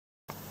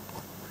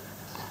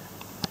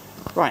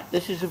Right,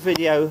 this is a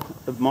video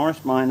of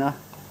Morris Minor,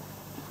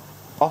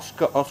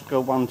 Oscar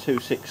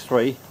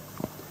 1263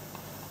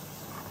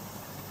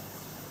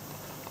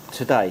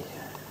 today.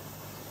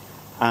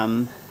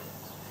 The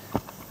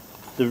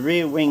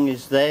rear wing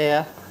is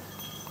there,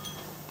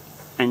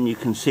 and you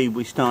can see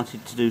we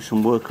started to do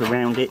some work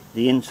around it.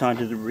 The inside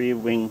of the rear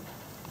wing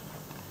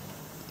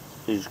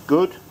is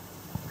good.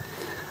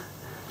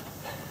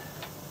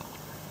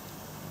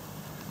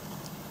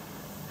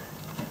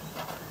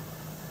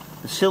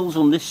 The sills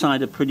on this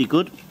side are pretty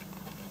good.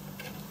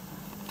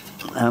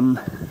 There's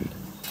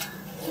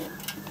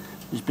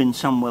been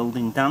some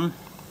welding done.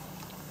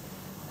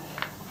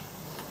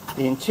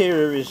 The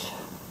interior is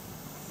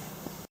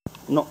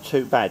not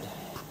too bad,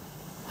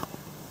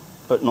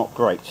 but not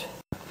great.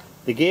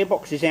 The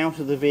gearbox is out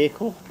of the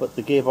vehicle, but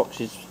the gearbox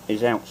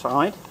is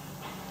outside.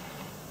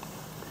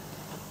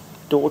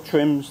 Door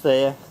trims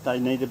there, they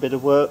need a bit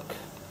of work.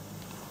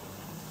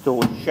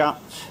 Door shut.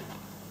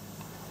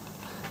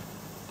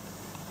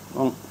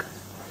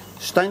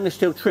 Stainless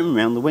steel trim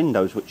around the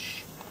windows,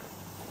 which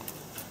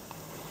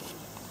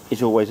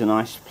is always a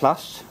nice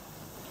plus.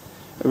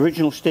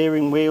 Original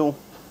steering wheel.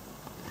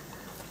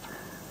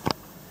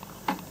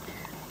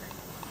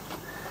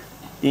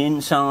 The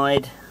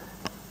inside,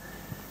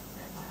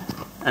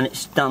 and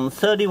it's done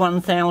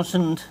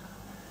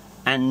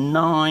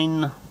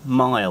 31,009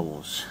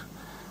 miles.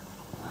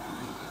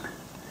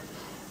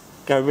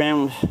 Go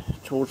round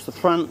towards the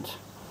front.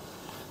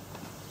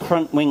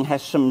 Front wing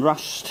has some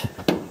rust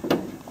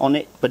on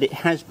it, but it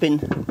has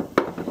been,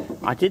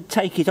 I did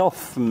take it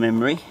off from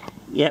memory,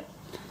 yep,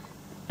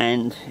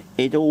 and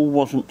it all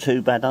wasn't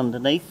too bad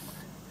underneath.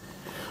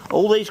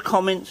 All these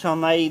comments are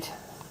made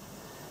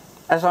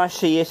as I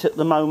see it at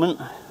the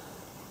moment,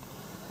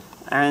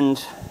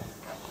 and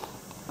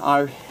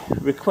I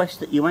request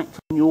that you act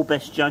on your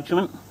best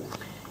judgment.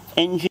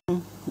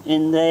 Engine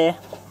in there,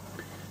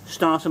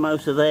 starter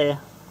motor there,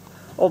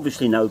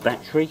 obviously no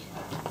battery.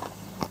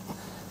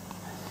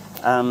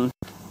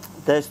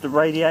 There's the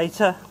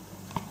radiator,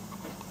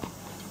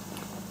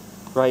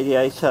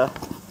 the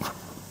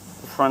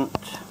front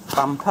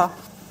bumper,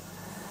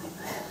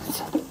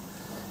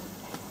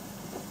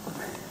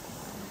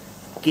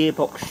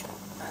 gearbox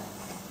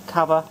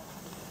cover,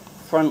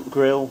 front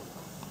grille,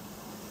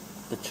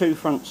 the two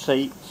front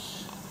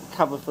seats,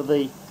 cover for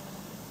the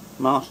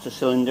master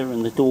cylinder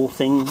and the door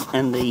thing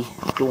and the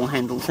door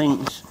handle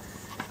things.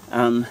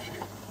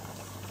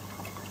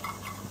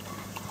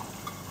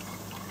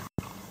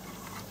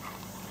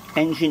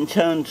 Engine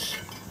turns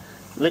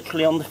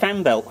literally on the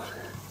fan belt.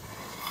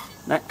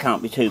 That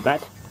can't be too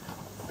bad.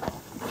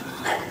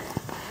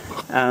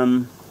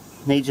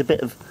 Needs a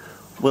bit of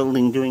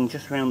welding doing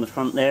just around the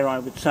front there, I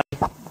would say.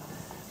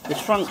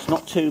 This front's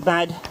not too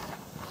bad.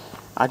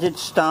 I did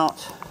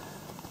start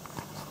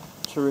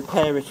to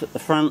repair it at the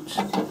front.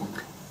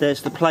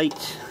 There's the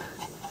plate.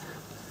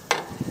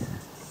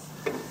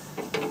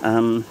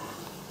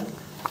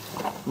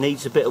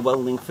 Needs a bit of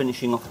welding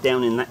finishing off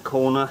down in that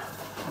corner.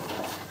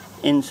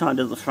 Inside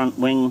of the front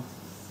wing.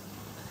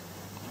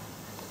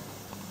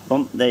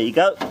 There you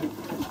go.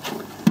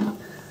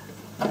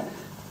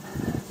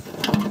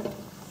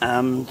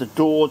 The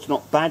door's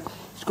not bad.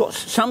 It's got,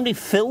 somebody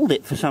filled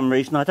it for some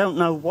reason. I don't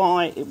know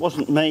why. It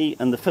wasn't me,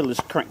 and the filler's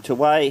cracked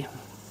away.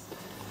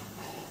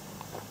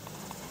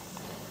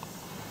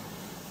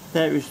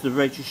 There is the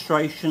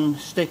registration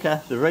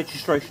sticker. The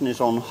registration is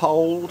on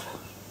hold.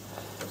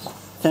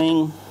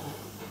 Thing.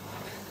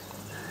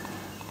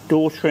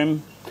 Door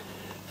trim.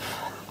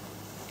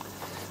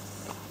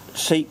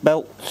 Seat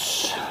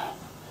belts.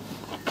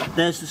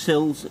 There's the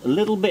sills, a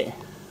little bit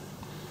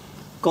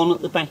gone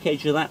at the back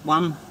edge of that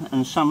one,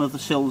 and some of the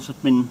sills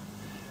have been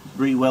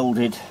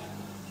re-welded.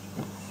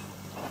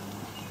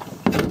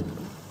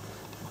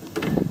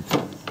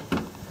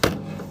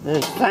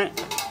 There's that,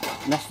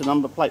 and that's the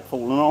number plate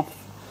falling off.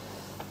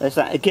 There's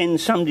that again,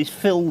 somebody's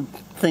filled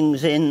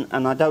things in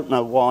and I don't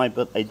know why,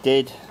 but they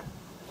did.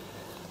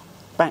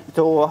 Back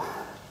door,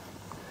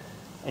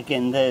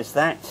 again there's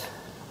that.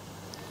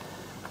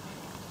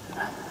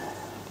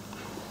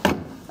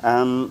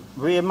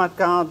 Rear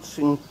mudguards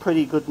in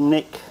pretty good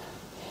nick.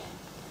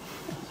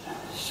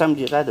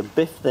 Somebody had a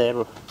biff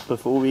there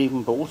before we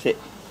even bought it.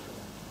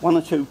 One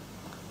or two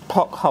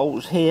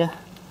potholes here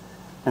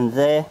and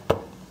there.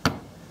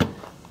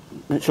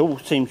 It all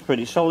seems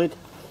pretty solid.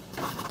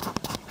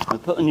 I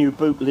put a new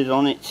boot lid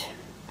on it.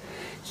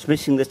 It's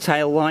missing the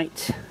tail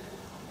light.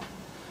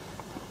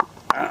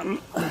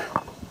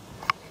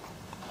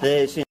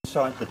 There's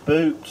inside the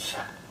boot.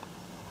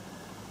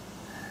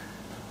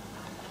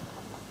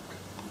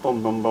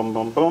 Boom, boom, boom,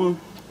 boom,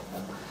 boom.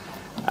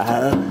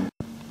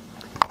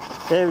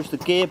 There's the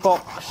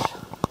gearbox.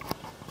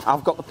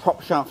 I've got the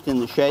prop shaft in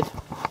the shed.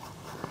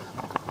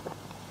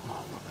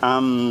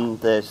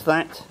 There's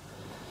that.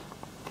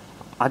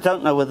 I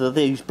don't know whether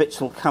these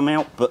bits will come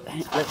out, but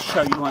let's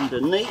show you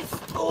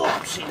underneath.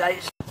 Oh, see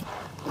days.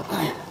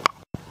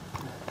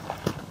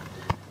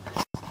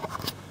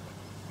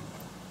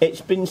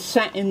 It's been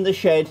sat in the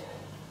shed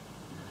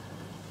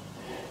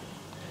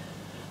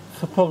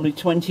for probably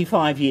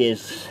 25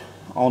 years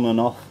on and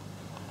off.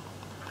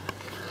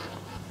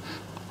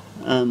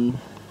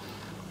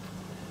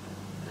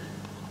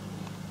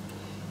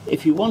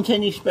 If you want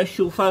any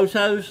special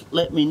photos,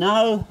 let me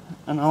know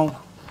and I'll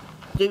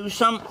do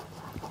some.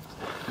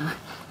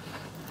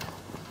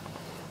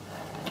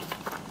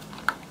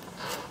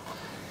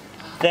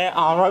 There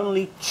are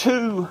only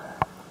 2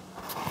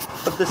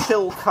 of the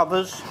sill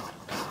covers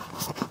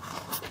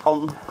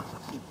on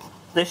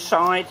this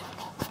side.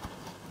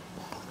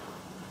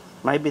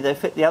 Maybe they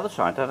fit the other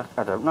side,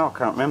 I don't know, I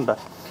can't remember.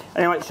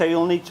 Anyway, so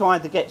you'll need to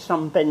either get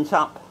some bent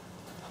up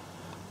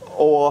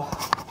or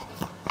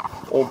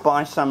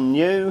buy some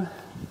new.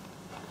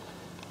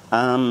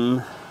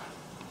 The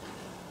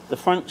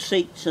front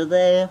seats are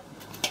there.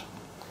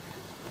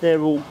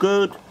 They're all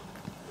good.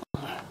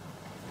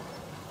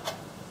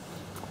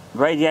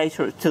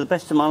 Radiator, to the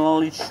best of my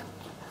knowledge,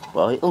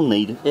 well, it'll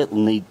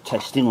need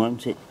testing,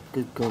 won't it?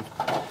 Good God.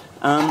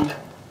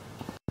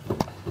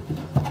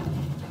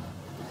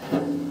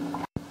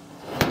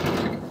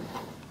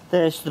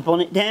 There's the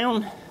bonnet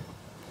down.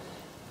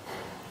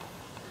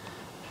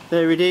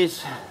 There it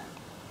is.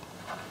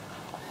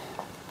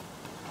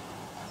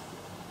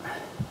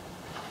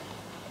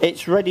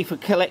 It's ready for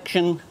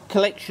collection.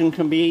 Collection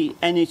can be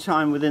any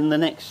time within the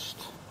next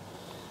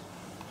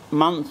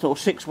month or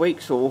 6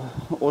 weeks or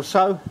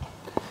so,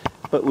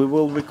 but we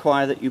will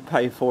require that you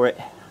pay for it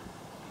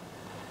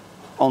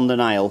on the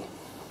nail.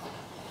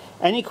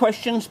 Any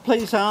questions,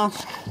 please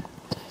ask.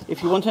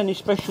 If you want any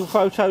special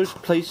photos,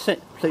 please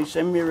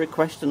send me a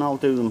request and I'll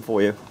do them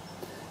for you.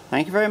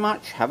 Thank you very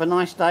much. Have a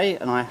nice day,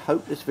 and I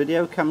hope this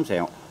video comes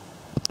out.